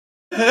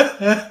Putting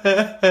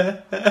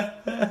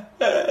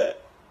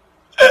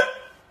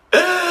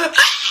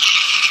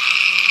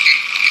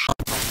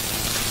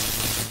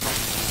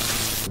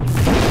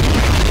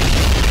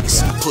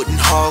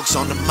hogs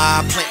on the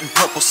mob, planting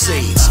purple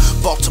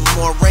seeds.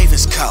 Baltimore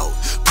Ravens code,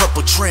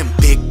 purple trim,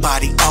 big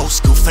body, old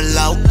school for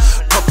low.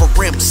 Purple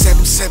rim,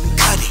 7-7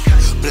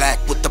 cutty, black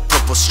with the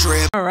purple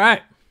strip. All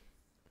right,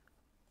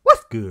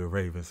 what's good,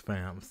 Ravens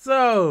fam?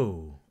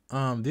 So,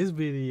 this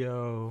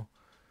video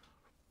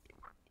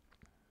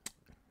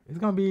is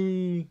gonna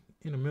be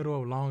in the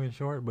middle of long and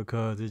short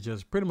because it's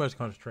just pretty much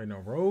concentrating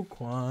on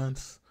Roquan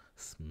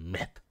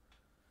Smith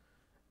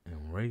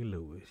and Ray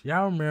Lewis.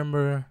 Y'all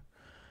remember?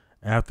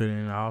 After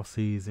the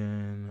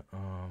off-season,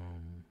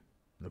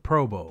 the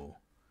Pro Bowl,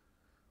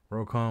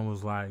 Roquan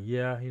was like,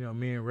 yeah, you know,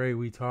 me and Ray,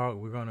 we talked.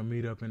 We're going to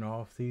meet up in the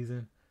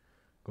off-season,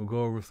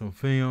 go over some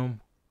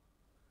film.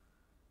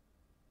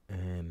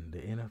 And the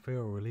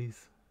NFL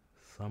released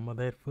some of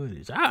that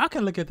footage. I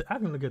can look at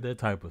that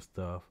type of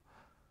stuff,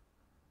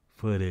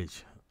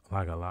 footage,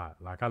 like a lot.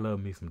 Like, I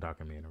love me some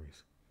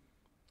documentaries.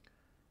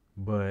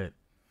 But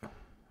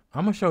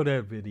I'm going to show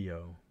that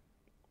video.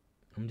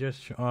 I'm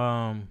just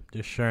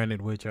sharing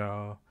it with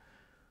y'all.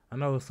 I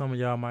know some of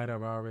y'all might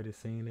have already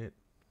seen it,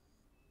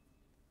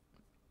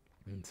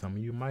 and some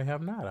of you might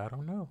have not. I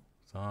don't know.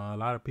 So a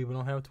lot of people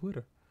don't have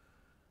Twitter.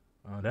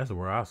 That's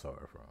where I saw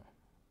it from.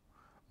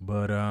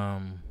 But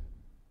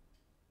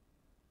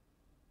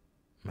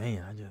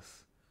man, I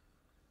just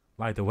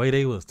like the way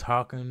they was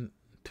talking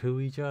to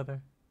each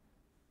other.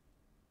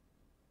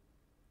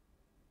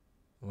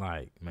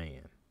 Like,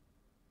 man.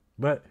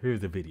 But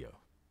here's the video.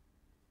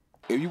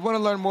 If you want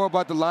to learn more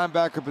about the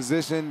linebacker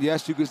position,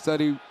 yes, you can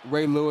study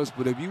Ray Lewis,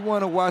 but if you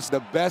want to watch the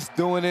best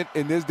doing it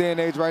in this day and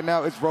age right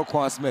now, it's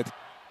Roquan Smith.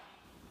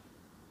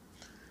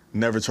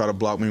 Never try to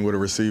block me with a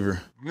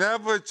receiver.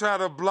 Never try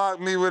to block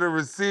me with a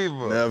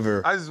receiver.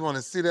 Never. I just want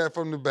to see that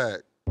from the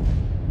back.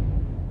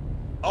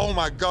 Oh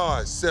my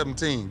God,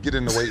 17. Get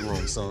in the weight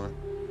room, son.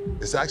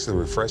 It's actually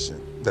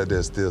refreshing that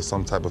there's still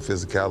some type of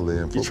physicality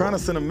in football. You're trying to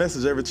send a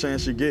message every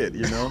chance you get,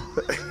 you know?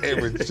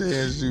 Every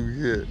chance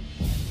you get.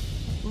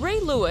 Ray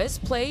Lewis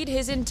played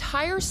his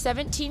entire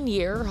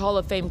 17-year Hall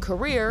of Fame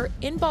career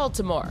in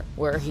Baltimore,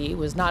 where he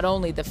was not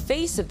only the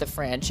face of the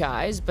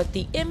franchise, but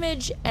the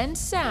image and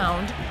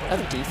sound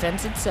of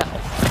defense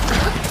itself.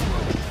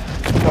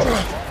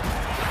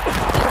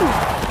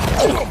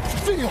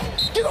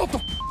 Get off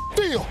the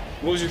field!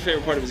 What was your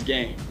favorite part of his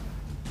game?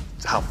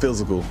 How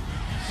physical.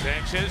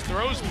 Sanchez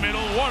throws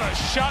middle, what a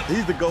shot!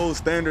 He's the gold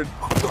standard.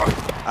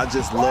 I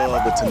just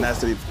love the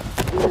tenacity.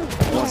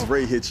 Once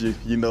Ray hits you,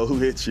 you know who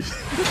hit you.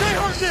 You can't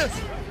hurt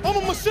this! I'm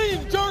a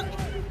machine, jerk!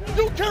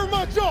 You carry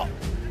my job!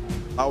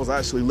 I was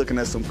actually looking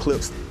at some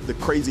clips, the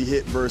crazy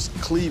hit versus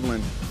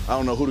Cleveland. I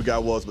don't know who the guy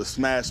was, but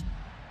smashed.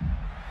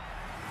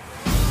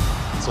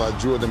 So I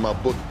drew it in my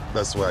book.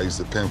 That's why I used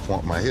to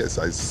pinpoint my hits.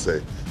 I used to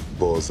say,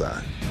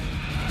 bullseye.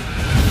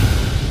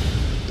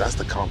 That's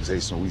the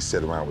conversation we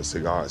sit around with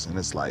cigars, and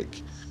it's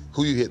like,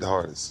 who you hit the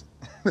hardest?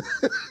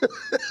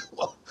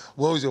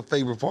 What was your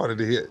favorite part of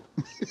the hit?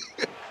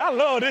 I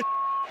love it.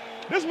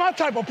 This is my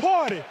type of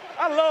party.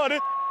 I love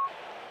it.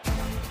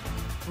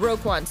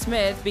 Roquan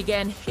Smith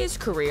began his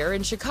career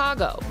in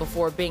Chicago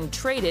before being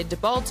traded to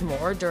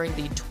Baltimore during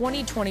the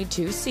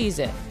 2022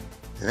 season.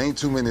 There ain't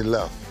too many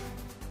left.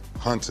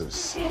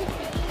 Hunters. And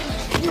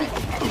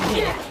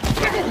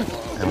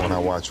when I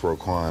watch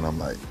Roquan, I'm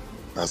like,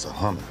 that's a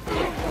hunter.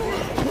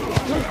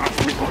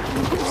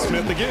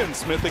 Smith again,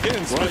 Smith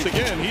again, Smith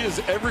again. He is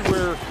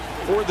everywhere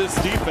for this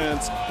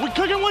defense. We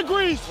cooking with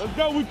grease. Let's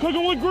go, we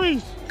cooking with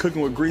grease.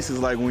 Cooking with grease is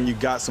like when you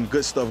got some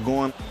good stuff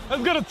going.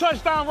 Let's get a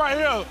touchdown right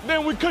here.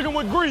 Then we cooking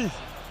with grease.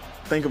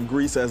 Think of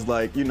grease as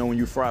like, you know, when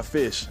you fry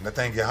fish. And that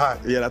thing get hot.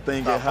 Yeah, that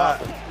thing get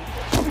hot.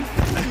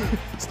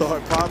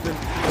 Start popping.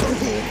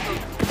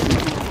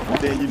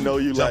 Then you know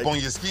you jump like on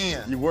your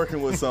skin. You're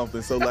working with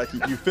something, so like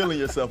you feeling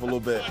yourself a little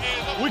bit.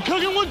 We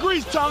cooking with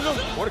grease, Tonga.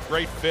 What a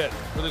great fit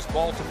for this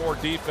Baltimore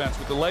defense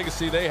with the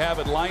legacy they have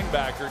at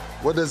linebacker.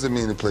 What does it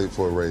mean to play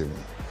for a Raven?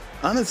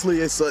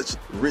 Honestly, it's such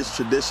rich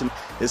tradition.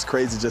 It's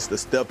crazy just to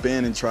step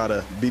in and try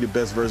to be the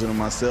best version of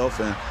myself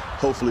and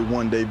hopefully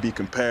one day be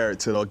compared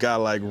to a guy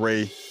like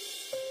Ray.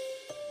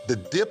 The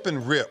dip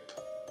and rip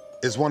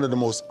is one of the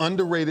most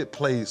underrated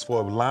plays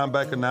for a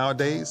linebacker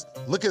nowadays.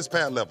 Look at his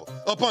pad level.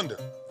 Up under,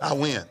 I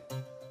win.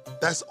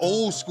 That's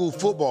old school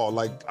football.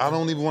 Like, I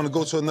don't even want to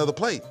go to another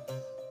play.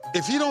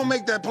 If he don't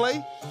make that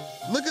play,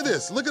 look at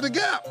this. Look at the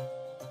gap.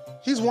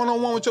 He's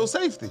one-on-one with your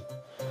safety.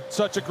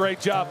 Such a great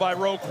job by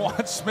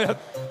Roquan Smith.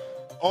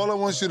 All I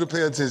want you to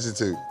pay attention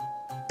to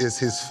is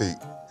his feet.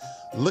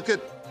 Look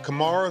at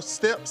Kamara's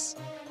steps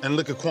and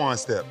look at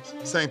Quan's steps.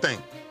 Same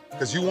thing.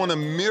 Because you want to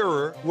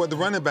mirror what the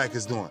running back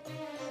is doing.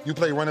 You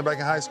play running back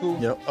in high school?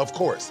 Yep. Of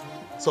course.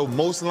 So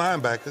most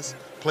linebackers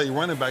play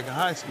running back in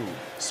high school.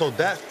 So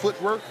that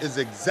footwork is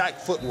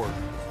exact footwork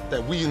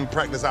that we can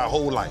practice our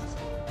whole life.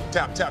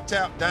 Tap, tap,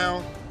 tap,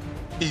 down,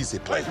 easy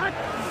play.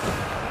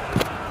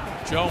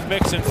 Joe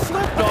Mixon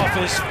flipped off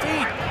his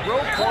feet.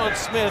 Roquan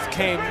Smith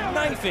came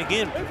knifing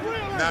in.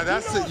 Now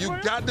that's it. You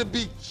got to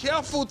be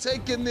careful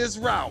taking this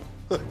route.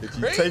 If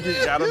you take it,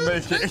 you gotta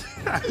make it.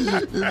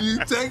 If you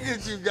take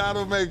it, you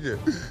gotta make it.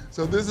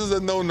 So this is a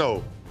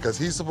no-no, because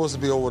he's supposed to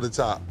be over the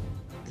top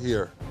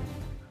here.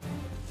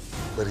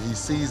 But he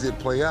sees it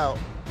play out,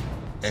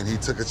 and he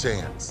took a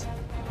chance.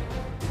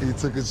 He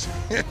took a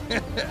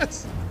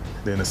chance.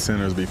 Then the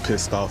centers be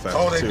pissed off after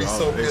Oh, they be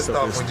so pissed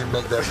off when you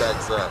make that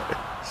backside.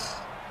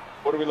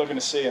 What are we looking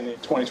to see in the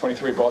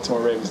 2023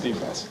 Baltimore Ravens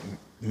defense?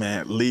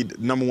 Man,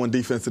 #1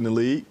 defense in the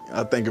league.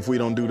 I think if we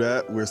don't do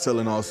that, we're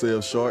selling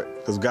ourselves short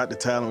because we got the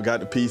talent, we got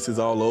the pieces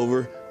all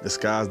over. The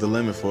sky's the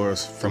limit for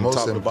us from top to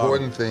bottom. The most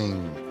important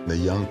thing, the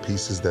young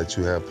pieces that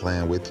you have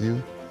playing with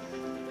you,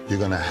 you're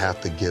going to have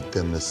to get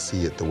them to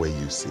see it the way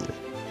you see it.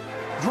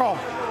 Draw.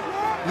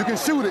 You can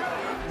shoot it.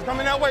 It's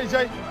coming that way,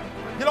 Jay.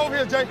 Get over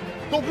here, Jay.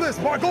 Go blitz,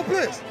 Bart. Go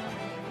blitz.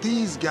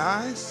 These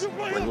guys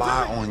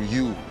rely on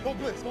you. Go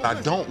blitz. I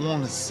don't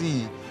want to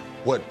see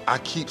what I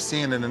keep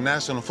seeing in the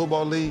National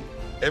Football League.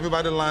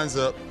 Everybody lines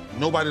up,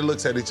 nobody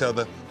looks at each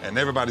other, and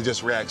everybody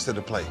just reacts to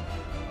the play.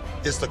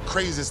 It's the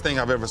craziest thing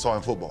I've ever saw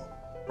in football,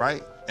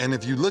 right? And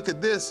if you look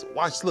at this,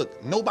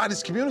 look,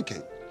 nobody's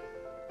communicating.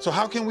 So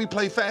how can we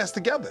play fast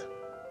together?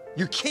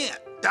 You can't.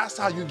 That's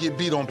how you get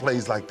beat on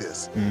plays like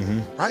this,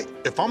 right?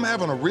 If I'm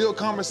having a real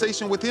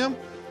conversation with him,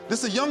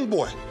 this is a young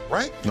boy,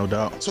 right? No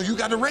doubt. So you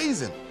got to raise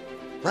him,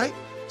 right?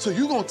 So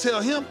you gonna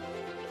tell him,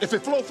 if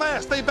it flow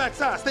fast, stay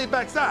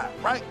backside,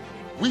 right?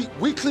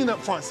 We clean up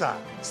front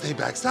side, stay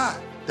backside.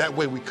 That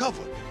way we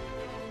cover.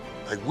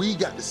 Like, we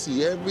got to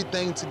see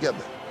everything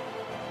together.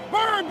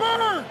 Bird,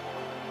 bird!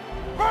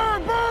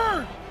 Bird,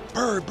 bird!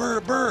 Bird,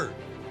 bird, bird.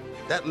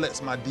 That lets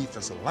my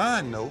defensive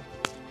line know,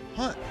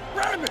 Hunt.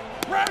 Rabbit,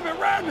 rabbit,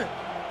 rabbit!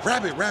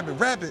 Rabbit, rabbit,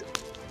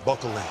 rabbit.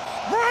 Buckle in.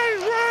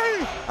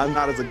 Ray! I'm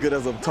not as good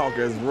as a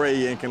talker as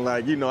Ray and can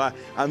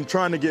I'm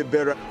trying to get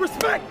better.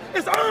 Respect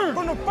is earned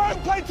from the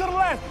first play to the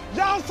last.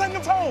 Y'all set the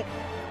tone.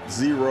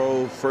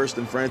 0 first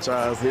in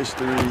franchise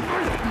history.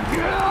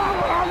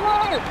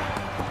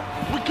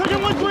 We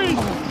cooking with grease.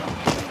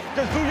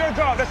 Just do your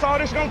job. That's all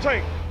this gonna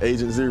take.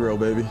 Agent 0,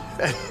 baby.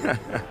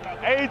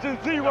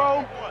 Agent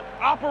 0,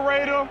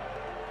 operator,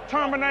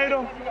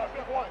 terminator,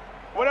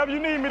 whatever you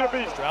need me to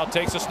be. Stroud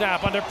takes a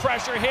snap under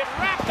pressure, hit,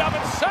 wrapped up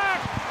and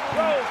sacked.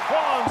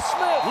 Roquan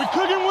Smith. We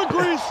cooking with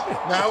grease.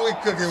 Now we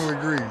cooking with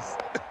grease.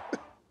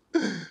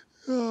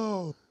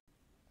 Oh.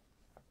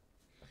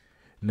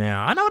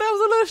 Now I know that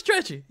was a little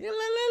stretchy,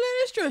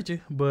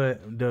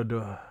 but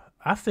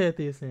I said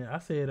this, and I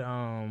said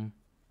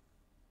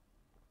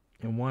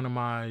in one of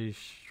my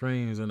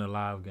streams in the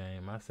live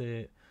game, I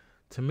said,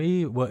 to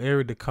me, what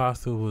Eric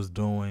DeCosta was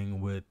doing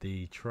with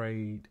the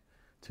trade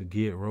to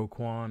get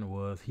Roquan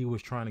was he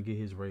was trying to get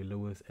his Ray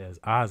Lewis as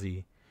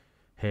Ozzie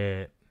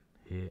had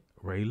hit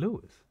Ray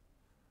Lewis.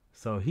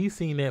 So he's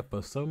seen that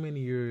for so many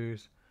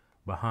years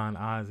behind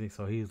Ozzie.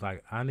 So he's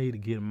like, I need to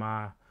get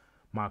my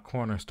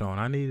cornerstone.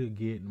 I need to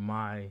get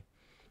my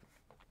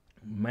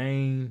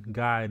main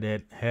guy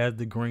that has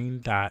the green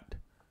dot,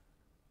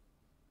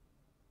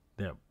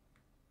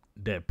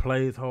 that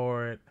plays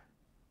hard,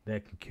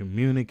 that can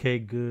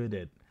communicate good,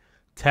 that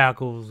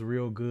tackles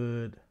real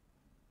good.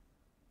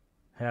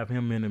 Have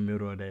him in the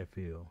middle of that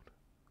field.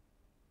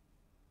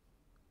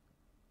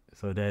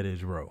 So that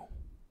is Rowe.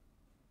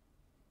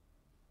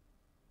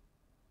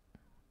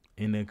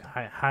 And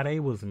how they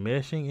was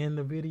meshing in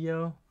the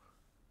video,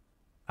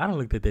 I done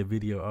looked at that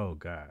video, oh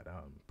God,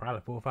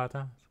 probably 4 or 5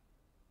 times.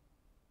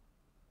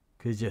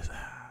 Cause just,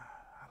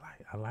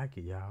 I like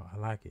it, y'all. I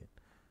like it.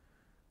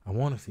 I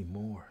want to see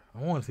more.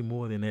 I want to see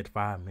more than that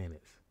 5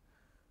 minutes.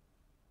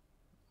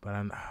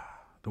 But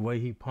the way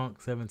he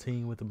punked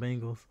 17 with the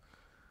Bengals,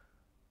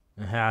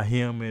 and how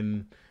him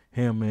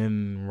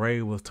and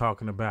Ray was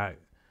talking about,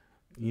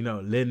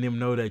 letting them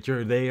know that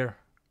you're there.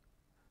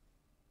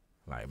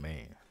 Like,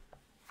 man,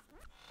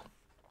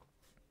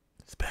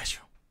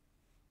 special.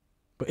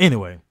 But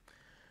anyway,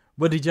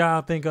 what did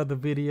y'all think of the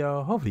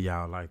video? Hopefully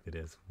y'all liked it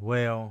as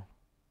well.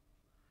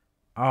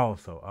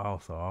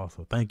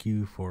 Also, thank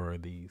you for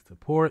the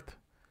support.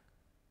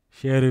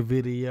 Share the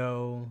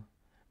video.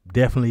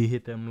 Definitely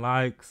hit them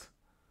likes.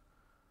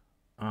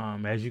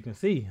 As you can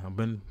see, I've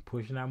been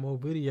pushing out more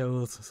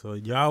videos. So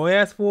y'all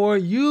ask for,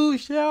 you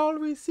shall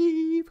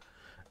receive.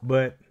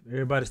 But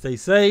everybody stay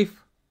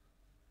safe.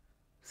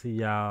 See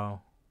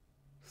y'all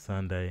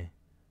Sunday.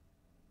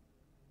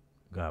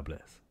 God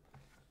bless.